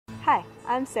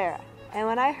I'm Sara, and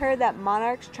when I heard that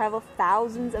monarchs travel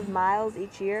thousands of miles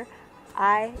each year,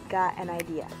 I got an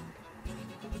idea.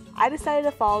 I decided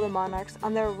to follow the monarchs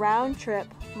on their round-trip,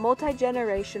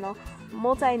 multi-generational,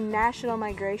 multinational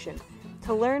migration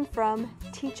to learn from,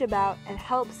 teach about, and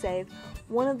help save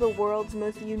one of the world's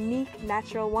most unique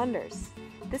natural wonders.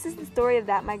 This is the story of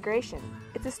that migration.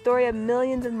 It's a story of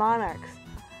millions of monarchs,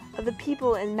 of the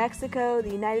people in Mexico,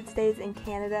 the United States, and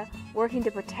Canada working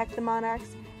to protect the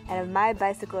monarchs, and of my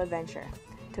bicycle adventure,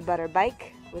 to butter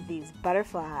bike with these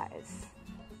butterflies.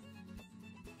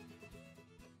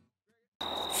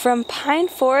 From pine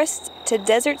forests to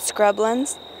desert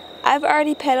scrublands, I've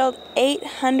already pedaled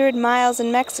 800 miles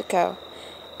in Mexico.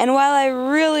 And while I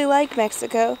really like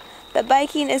Mexico, the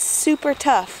biking is super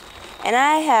tough. And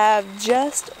I have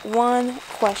just one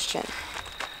question.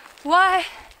 Why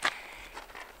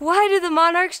do the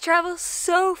monarchs travel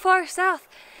so far south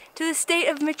to the state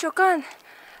of Michoacan?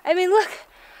 I mean, look,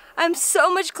 I'm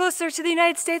so much closer to the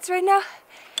United States right now,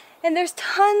 and there's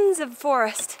tons of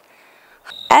forest.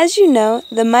 As you know,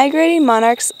 the migrating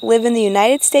monarchs live in the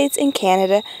United States and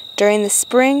Canada during the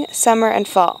spring, summer, and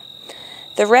fall.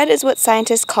 The red is what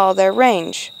scientists call their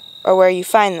range, or where you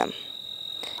find them.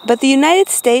 But the United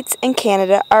States and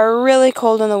Canada are really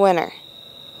cold in the winter.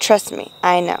 Trust me,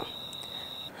 I know.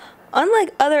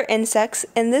 Unlike other insects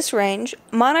in this range,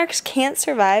 monarchs can't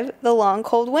survive the long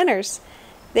cold winters.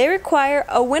 They require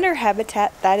a winter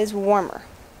habitat that is warmer.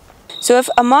 So if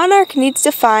a monarch needs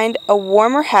to find a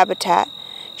warmer habitat,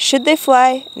 should they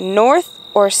fly north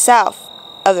or south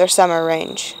of their summer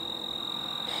range?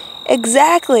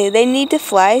 Exactly, they need to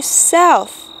fly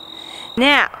south.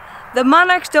 Now, the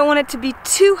monarchs don't want it to be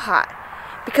too hot,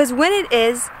 because when it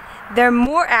is, they're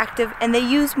more active and they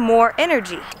use more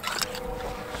energy.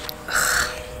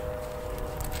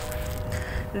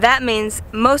 That means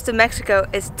most of Mexico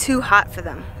is too hot for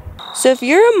them. So if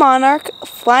you're a monarch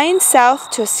flying south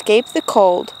to escape the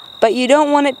cold, but you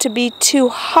don't want it to be too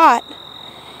hot,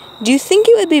 do you think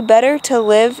it would be better to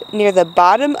live near the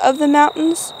bottom of the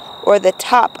mountains or the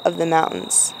top of the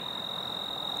mountains?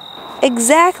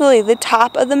 Exactly, the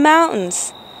top of the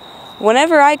mountains.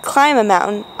 Whenever I climb a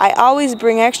mountain, I always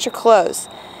bring extra clothes,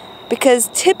 because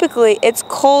typically it's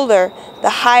colder the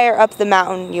higher up the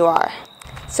mountain you are.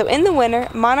 So in the winter,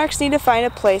 monarchs need to find a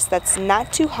place that's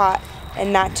not too hot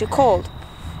and not too cold.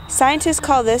 Scientists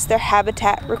call this their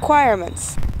habitat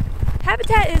requirements.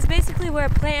 Habitat is basically where a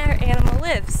plant or animal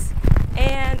lives,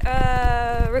 and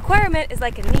a requirement is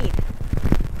like a need.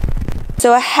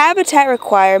 So a habitat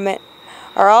requirement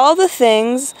are all the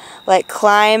things like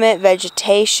climate,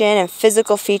 vegetation, and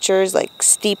physical features like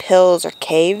steep hills or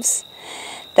caves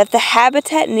that the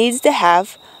habitat needs to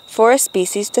have for a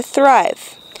species to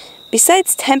thrive.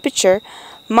 Besides temperature,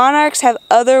 monarchs have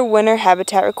other winter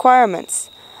habitat requirements.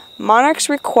 Monarchs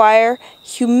require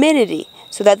humidity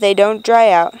so that they don't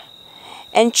dry out,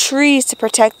 and trees to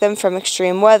protect them from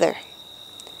extreme weather.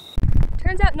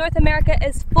 Turns out North America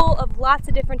is full of lots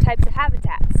of different types of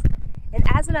habitats. And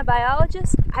as a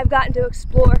biologist, I've gotten to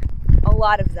explore a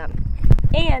lot of them.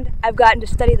 And I've gotten to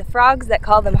study the frogs that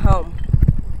call them home.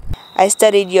 I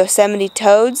studied Yosemite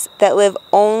toads that live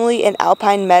only in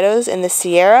alpine meadows in the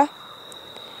Sierra,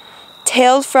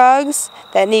 tailed frogs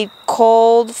that need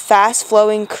cold,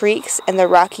 fast-flowing creeks in the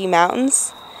Rocky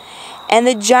Mountains, and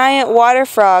the giant water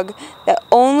frog that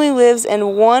only lives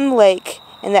in one lake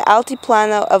in the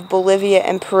Altiplano of Bolivia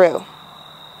and Peru.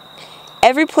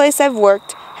 Every place I've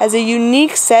worked has a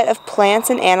unique set of plants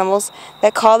and animals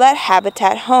that call that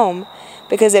habitat home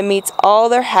because it meets all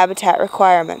their habitat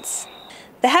requirements.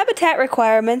 The habitat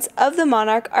requirements of the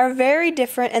monarch are very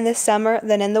different in the summer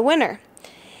than in the winter.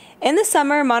 In the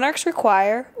summer, monarchs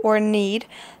require, or need,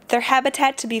 their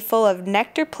habitat to be full of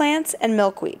nectar plants and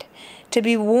milkweed, to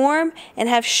be warm and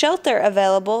have shelter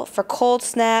available for cold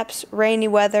snaps, rainy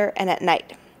weather, and at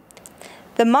night.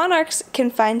 The monarchs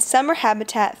can find summer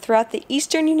habitat throughout the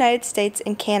eastern United States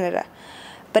and Canada,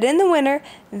 but in the winter,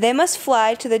 they must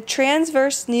fly to the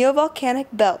transverse neovolcanic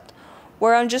belt,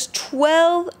 where on just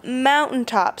 12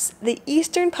 mountaintops, the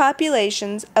eastern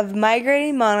populations of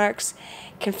migrating monarchs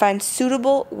can find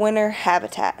suitable winter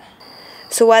habitat.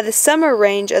 So while the summer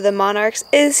range of the monarchs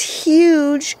is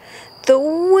huge, the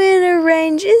winter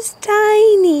range is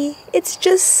tiny. It's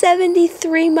just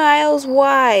 73 miles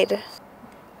wide.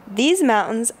 These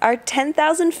mountains are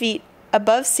 10,000 feet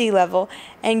above sea level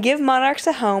and give monarchs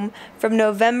a home from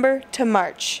November to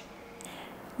March.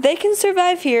 They can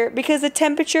survive here because the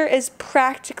temperature is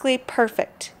practically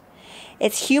perfect.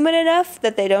 It's humid enough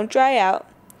that they don't dry out,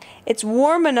 it's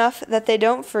warm enough that they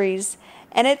don't freeze,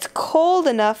 and it's cold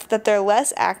enough that they're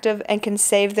less active and can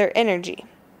save their energy.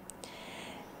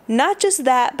 Not just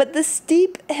that, but the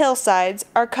steep hillsides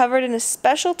are covered in a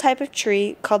special type of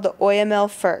tree called the Oyamel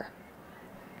Fir.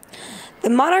 The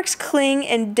monarchs cling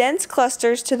in dense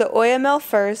clusters to the Oyamel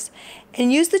firs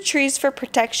and use the trees for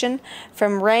protection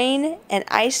from rain and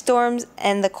ice storms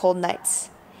and the cold nights.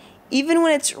 Even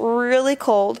when it's really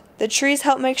cold, the trees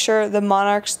help make sure the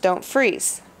monarchs don't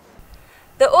freeze.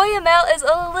 The Oyamel is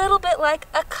a little bit like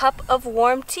a cup of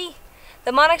warm tea.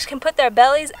 The monarchs can put their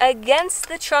bellies against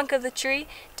the trunk of the tree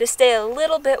to stay a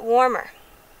little bit warmer.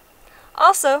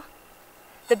 Also,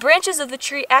 the branches of the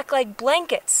tree act like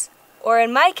blankets, or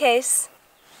in my case,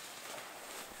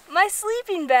 my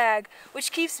sleeping bag,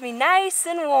 which keeps me nice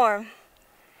and warm.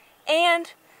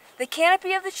 And the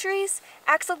canopy of the trees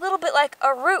acts a little bit like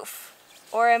a roof,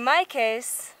 or in my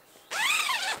case,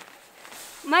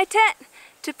 my tent,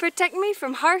 to protect me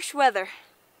from harsh weather.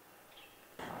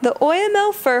 The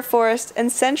Oyamel fir forest in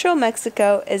central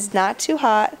Mexico is not too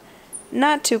hot,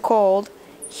 not too cold,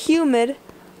 humid,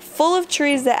 full of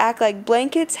trees that act like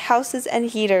blankets, houses, and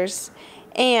heaters,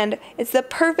 and it's the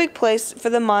perfect place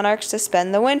for the monarchs to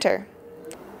spend the winter.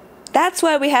 That's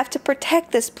why we have to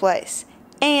protect this place,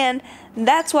 and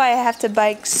that's why I have to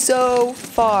bike so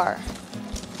far.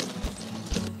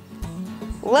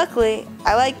 Luckily,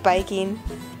 I like biking,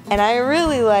 and I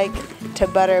really like to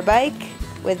butter bike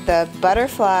with the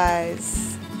butterflies.